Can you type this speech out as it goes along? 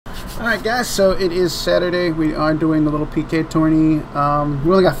Alright guys, so it is Saturday. We are doing the little PK tourney.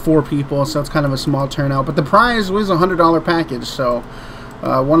 We only got 4 people, so it's kind of a small turnout. But the prize was a $100 package, so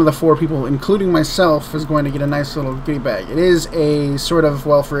one of the 4 people, including myself, is going to get a nice little goodie bag. It is a sort of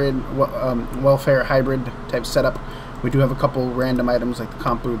welfare hybrid type setup. We do have a couple random items like the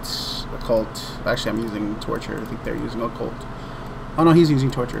comp boots, occult. Actually, I'm using torture. I think they're using occult. Oh no, he's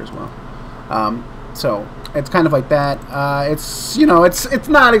using torture as well. So it's kind of like that. It's, you know, it's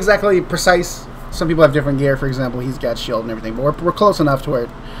not exactly precise. Some people have different gear. For example, he's got shield and everything, but we're close enough to where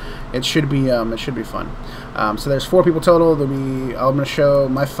it should be fun. So there's 4 people total. I'm gonna show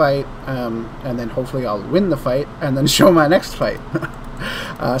my fight, and then hopefully I'll win the fight, and then show my next fight.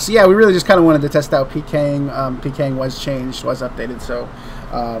 So yeah, we really just kind of wanted to test out PKing. PKing was changed, was updated. So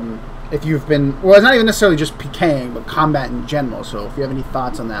if you've been, well, it's not even necessarily just PKing, but combat in general. So if you have any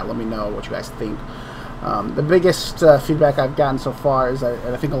thoughts on that, let me know what you guys think. The biggest feedback I've gotten so far is that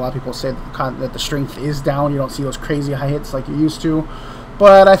I think a lot of people say that the strength is down. You don't see those crazy high hits like you used to.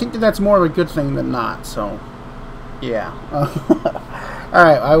 But I think that that's more of a good thing than not. So, yeah.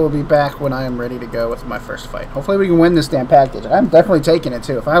 Alright, I will be back when I am ready to go with my first fight. Hopefully we can win this damn package. I'm definitely taking it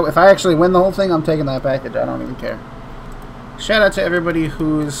too. If I actually win the whole thing, I'm taking that package. I don't even care. Shout out to everybody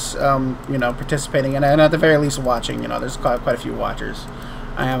who's, you know, participating and at the very least watching. You know, there's quite a few watchers.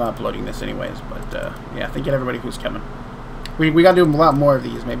 I am uploading this anyways, but yeah, thank you to everybody who's coming. We got to do a lot more of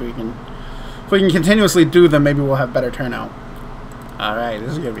these. Maybe we can, if we can continuously do them, maybe we'll have better turnout. Alright,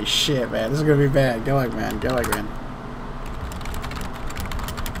 this is gonna be shit, man. This is gonna be bad. Go like, man. Go like, man.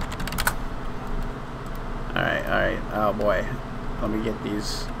 Alright, alright. Oh boy. Let me get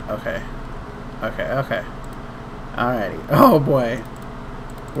these. Okay. Okay, okay. Alrighty. Oh boy.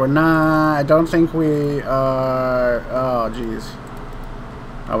 We're not. I don't think we are. Oh jeez.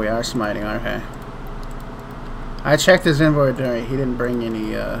 Oh, we are smiting. Okay. I checked his inventory. He didn't bring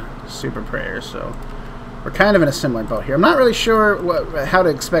any super prayers, so we're kind of in a similar boat here. I'm not really sure how to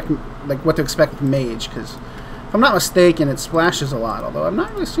expect, like what to expect with mage, because if I'm not mistaken, it splashes a lot. Although I'm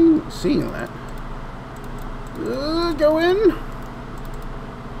not really seeing that. Go in.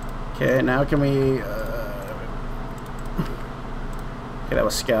 Okay, now can we? Okay, that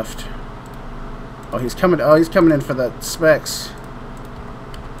was scuffed. Oh, he's coming. Oh, he's coming in for the specs.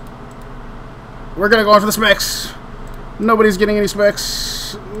 We're gonna go in for the specs. Nobody's getting any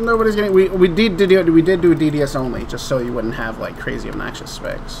specs. Nobody's getting. We did do DDS only, just so you wouldn't have like crazy obnoxious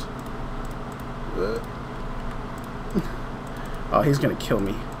specs. Oh, he's gonna kill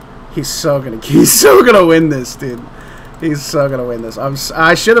me. He's so gonna win this, dude. He's so gonna win this.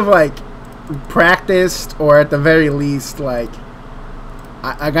 I should have like practiced, or at the very least, like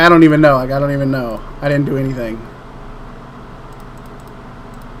I don't even know. Like I don't even know. I didn't do anything.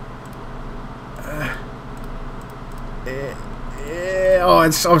 Oh,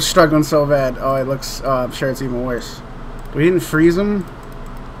 I'm struggling so bad. Oh, it looks. Oh, I'm sure it's even worse. We didn't freeze him.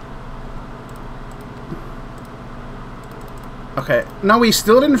 Okay. No, we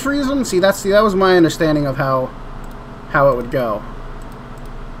still didn't freeze him. See, that was my understanding of how it would go.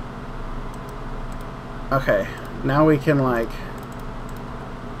 Okay. Now we can like.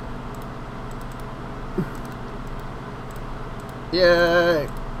 Yeah.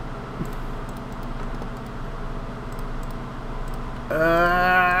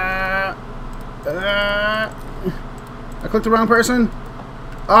 I clicked the wrong person.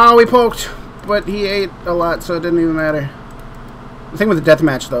 Oh, we poked, but he ate a lot, so it didn't even matter. The thing with the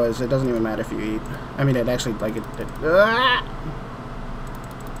deathmatch, though, is it doesn't even matter if you eat. I mean, it actually, like,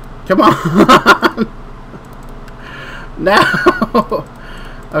 come on! No!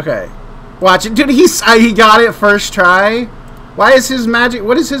 Okay. Watch it. Dude, he got it first try. Why is his magic...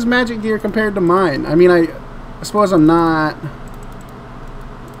 What is his magic gear compared to mine? I mean, I suppose I'm not...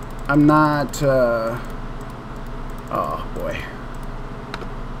 oh boy.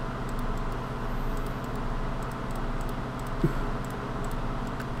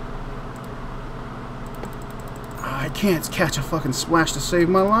 I can't catch a fucking splash to save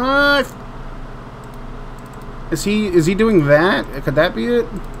my life. Is he doing that? Could that be it?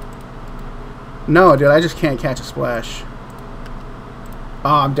 No, dude, I just can't catch a splash.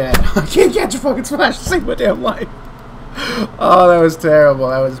 Oh, I'm dead. I can't catch a fucking splash to save my damn life. Oh, that was terrible.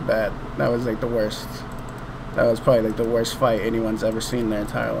 That was bad. That was like the worst. That was probably like the worst fight anyone's ever seen in their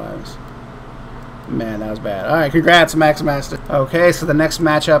entire lives. Man, that was bad. Alright, congrats, Max Master. Okay, so the next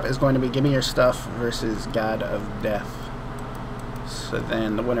matchup is going to be Give Me Your Stuff versus God of Death. So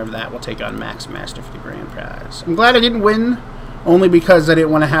then the winner of that will take on Max Master for the grand prize. I'm glad I didn't win only because I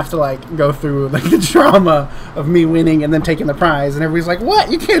didn't want to have to like go through like the drama of me winning and then taking the prize, and everybody's like,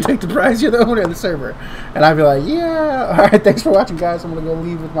 "What? You can't take the prize. You're the owner of the server." And I'd be like, "Yeah, all right. Thanks for watching, guys. I'm gonna go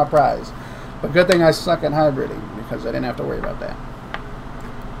leave with my prize." But good thing I suck at hybriding because I didn't have to worry about that.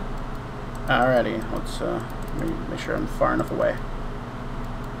 Alrighty, let's make sure I'm far enough away.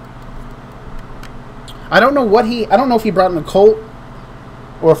 I don't know if he brought in a Colt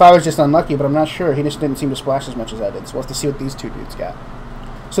or if I was just unlucky, but I'm not sure. He just didn't seem to splash as much as I did, so we'll have to see what these two dudes got.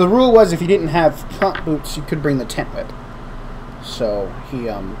 So the rule was if you didn't have comp boots, you could bring the tent whip. So he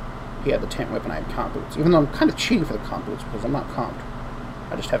had the tent whip and I had comp boots. Even though I'm kind of cheating for the comp boots because I'm not comped.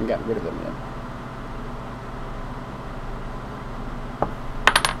 I just haven't gotten rid of them yet.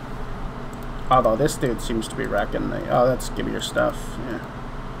 Although this dude seems to be wrecking the... Oh, that's give me your stuff. Yeah.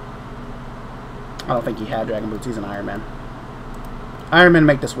 I don't think he had Dragon Boots. He's an Iron Man. Iron Men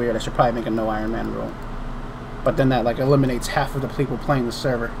make this weird. I should probably make a no Iron Man rule. But then that like eliminates half of the people playing the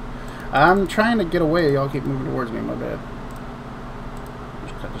server. I'm trying to get away. Y'all keep moving towards me. My bad.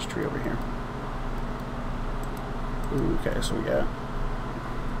 Just cut this tree over here. Ooh, okay, so we got...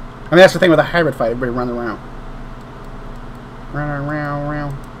 I mean, that's the thing with a hybrid fight. Everybody runs around. Run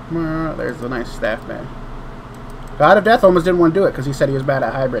around. There's the nice staff man. God of Death almost didn't want to do it because he said he was bad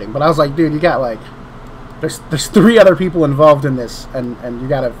at hybriding. But I was like, dude, you got like... There's 3 other people involved in this, and you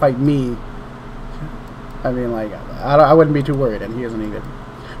got to fight me. I mean, like, I wouldn't be too worried, and he isn't either.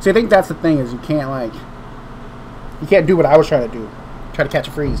 See, I think that's the thing, is you can't do what I was trying to do. Try to catch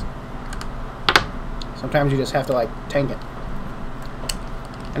a freeze. Sometimes you just have to, like, tank it.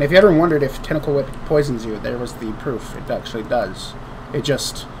 And if you ever wondered if Tentacle Whip poisons you, there was the proof. It actually does. It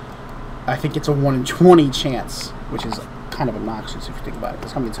just... I think it's a 1 in 20 chance, which is kind of obnoxious if you think about it.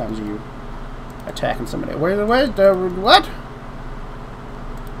 Because how many times are you attacking somebody? What?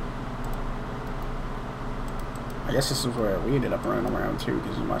 I guess this is where we ended up running around too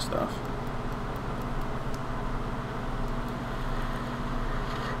because of my stuff.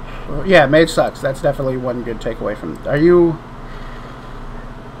 Well, yeah, Mage sucks. That's definitely one good takeaway from... Are you...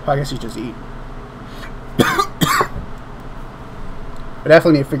 I guess you just eat. We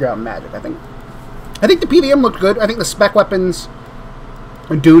definitely need to figure out magic, I think. I think the PVM looked good. I think the spec weapons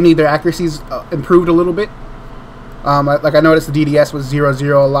do need their accuracies improved a little bit. Like I noticed the DDS was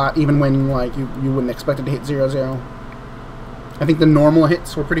 0-0 a lot, even when like you wouldn't expect it to hit 0-0. I think the normal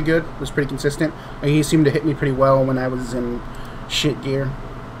hits were pretty good. It was pretty consistent. Like, he seemed to hit me pretty well when I was in shit gear.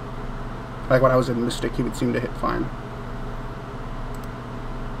 Like when I was in Mystic, he would seem to hit fine.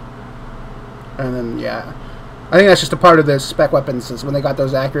 And then yeah, I think that's just a part of the spec weapons. Is when they got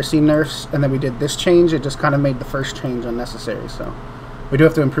those accuracy nerfs, and then we did this change, it just kind of made the first change unnecessary. So we do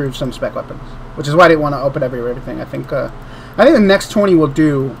have to improve some spec weapons, which is why I didn't want to open everything. I think the next tourney we'll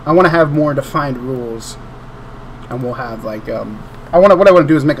do. I want to have more defined rules, and we'll have like what I want to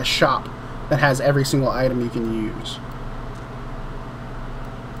do is make a shop that has every single item you can use,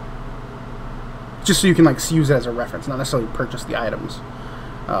 just so you can like use it as a reference, not necessarily purchase the items,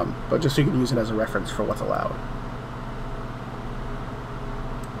 but just so you can use it as a reference for what's allowed.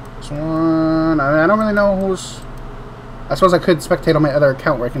 This one, I don't really know who's. I suppose I could spectate on my other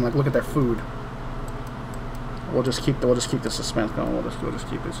account where I can like look at their food. We'll just keep the suspense going. We'll just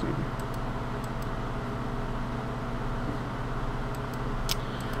keep this.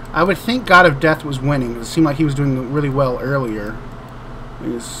 I would think God of Death was winning. It seemed like he was doing really well earlier.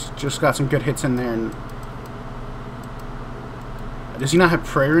 He's just got some good hits in there. And does he not have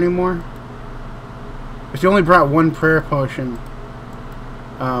prayer anymore? If you only brought 1 prayer potion,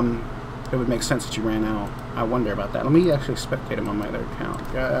 it would make sense that you ran out. I wonder about that. Let me actually spectate him on my other account.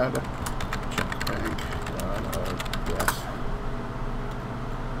 God. God of Death.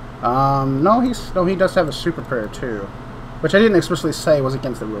 No, he does have a super prayer too, which I didn't explicitly say was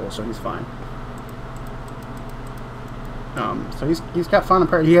against the rules, so he's fine. So he's got fun and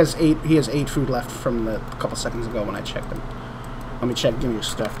prayer. He has 8 food left from the couple seconds ago when I checked him. Let me check. Give me your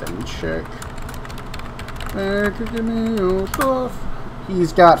stuff then. Check. Give me your stuff.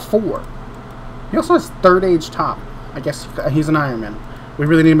 He's got 4. He also has 3rd age top. I guess he's an Iron Man. We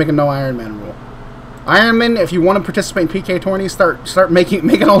really need to make a no Iron Man rule. Iron Man, if you want to participate in PK Tourney, start making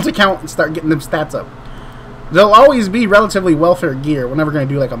an old account and start getting them stats up. There'll always be relatively welfare gear. We're never going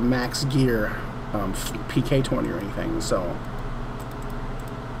to do like a max gear PK Tourney or anything. So,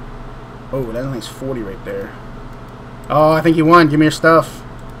 oh, that's a nice 40 right there. Oh, I think you won. Give me your stuff.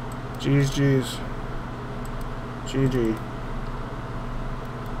 Jeez. GG.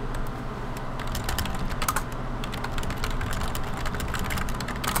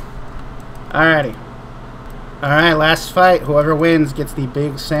 Alrighty. Alright, last fight. Whoever wins gets the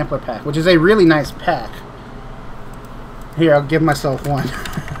big sampler pack, which is a really nice pack. Here, I'll give myself one.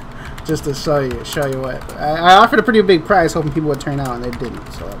 Just to show you what. I offered a pretty big prize, hoping people would turn out, and they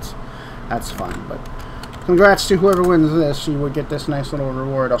didn't, so that's fun. But congrats to whoever wins this. You would get this nice little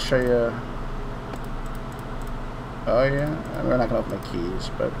reward. I'll show you. Oh yeah, we're not gonna open the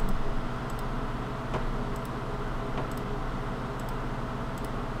keys, but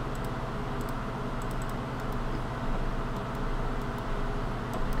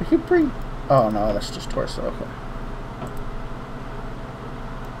I could bring. Oh no, that's just torso. Okay.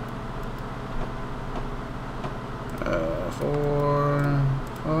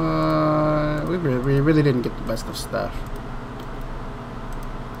 We really didn't get the best of stuff.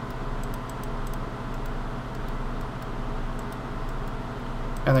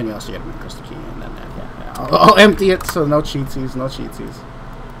 And then you also get an crystal key, and then yeah. I'll empty it, so no cheatsies, no cheatsies.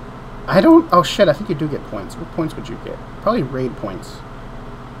 I don't. Oh shit! I think you do get points. What points would you get? Probably raid points.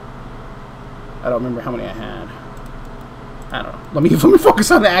 I don't remember how many I had. I don't know. Let me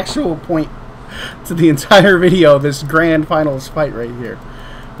focus on the actual point to the entire video. This grand finals fight right here.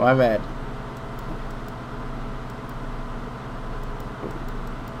 My bad.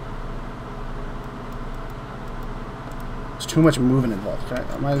 There's too much moving involved.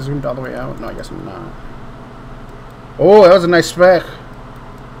 Am I zoomed all the way out? No, I guess I'm not. Oh, that was a nice spec.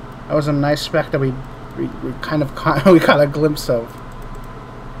 That was a nice spec that we kind of caught a glimpse of.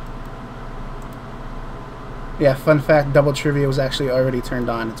 Yeah, fun fact, double trivia was actually already turned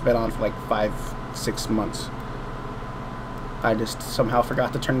on. It's been on for like 5-6 months. I just somehow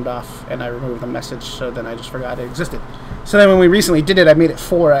forgot to turn it off, and I removed the message, so then I just forgot it existed. So then when we recently did it, I made it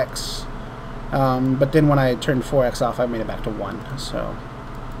 4x. But then when I turned 4x off, I made it back to 1. So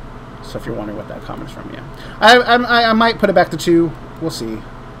if you're wondering what that comment's from, yeah. I might put it back to 2. We'll see.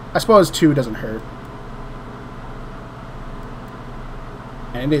 I suppose 2 doesn't hurt.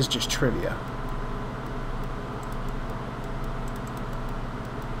 And it is just trivia.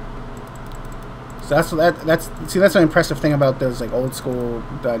 So that's an impressive thing about those like old school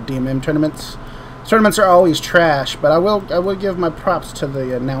DMM tournaments. Tournaments are always trash, but I will give my props to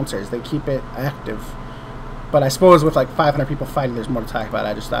the announcers. They keep it active. But I suppose with like 500 people fighting, there's more to talk about.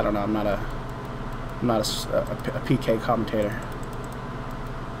 I don't know. I'm not a PK commentator.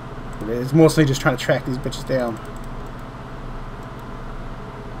 It's mostly just trying to track these bitches down.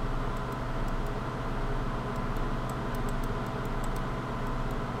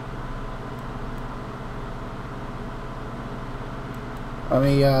 Let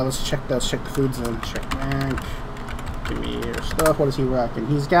me let's check the foods in. Check bank. Give me your stuff. What is he rocking?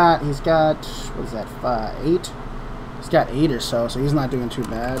 He's got what is that? 8. He's got 8 or so he's not doing too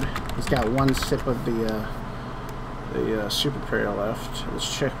bad. He's got 1 sip of the super prayer left.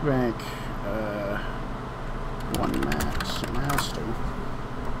 Let's check bank. 1 max master.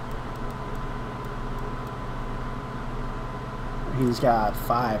 He's got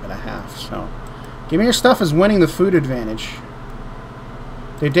 5.5. So give me your stuff is winning the food advantage.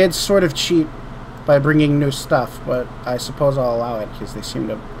 They did sort of cheat by bringing new stuff, but I suppose I'll allow it because they seem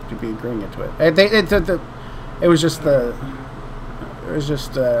to be agreeing to it. It was just a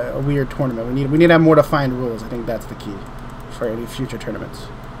weird tournament. We need to have more defined rules. I think that's the key for any future tournaments.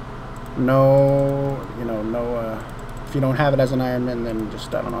 No, if you don't have it as an Ironman, then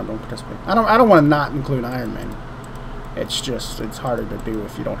just don't participate. I don't want to not include Ironman. It's harder to do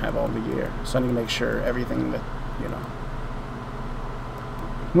if you don't have all the gear. So I need to make sure everything that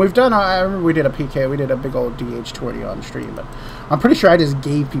we've done. I remember we did a PK. We did a big old DH Tourney on stream, but I'm pretty sure I just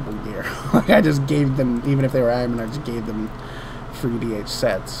gave people gear. Like I just gave them, even if they were Ironman, I just gave them free DH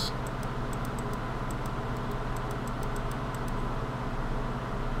sets.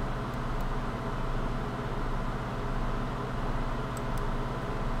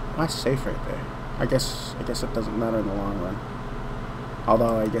 Nice safe right there. I guess it doesn't matter in the long run.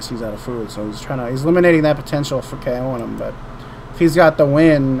 Although I guess he's out of food, so he's eliminating that potential for KOing him, but if he's got the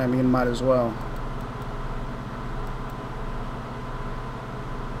win, I mean, might as well.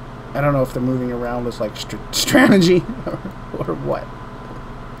 I don't know if the moving around is like strategy or what.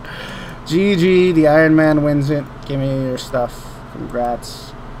 GG, the Iron Man wins it. Give me your stuff.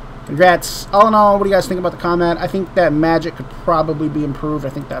 Congrats. Congrats. All in all, what do you guys think about the comment? I think that magic could probably be improved. I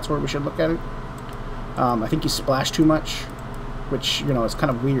think that's where we should look at it. I think you splash too much, which, is kind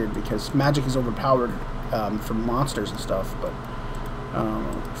of weird because magic is overpowered for monsters and stuff, but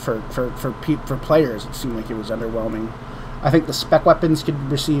for players, it seemed like it was underwhelming. I think the spec weapons could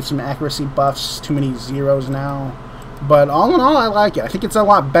receive some accuracy buffs. Too many zeros now, but all in all, I like it. I think it's a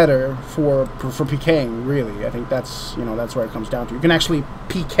lot better for PKing. Really, I think that's that's where it comes down to. You can actually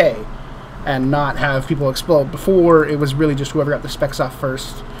PK and not have people explode. Before, it was really just whoever got the specs off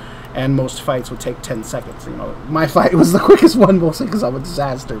first, and most fights would take 10 seconds. You know, my fight was the quickest one, mostly because I'm a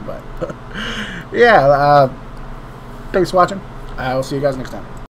disaster. But yeah, thanks for watching. I'll see you guys next time.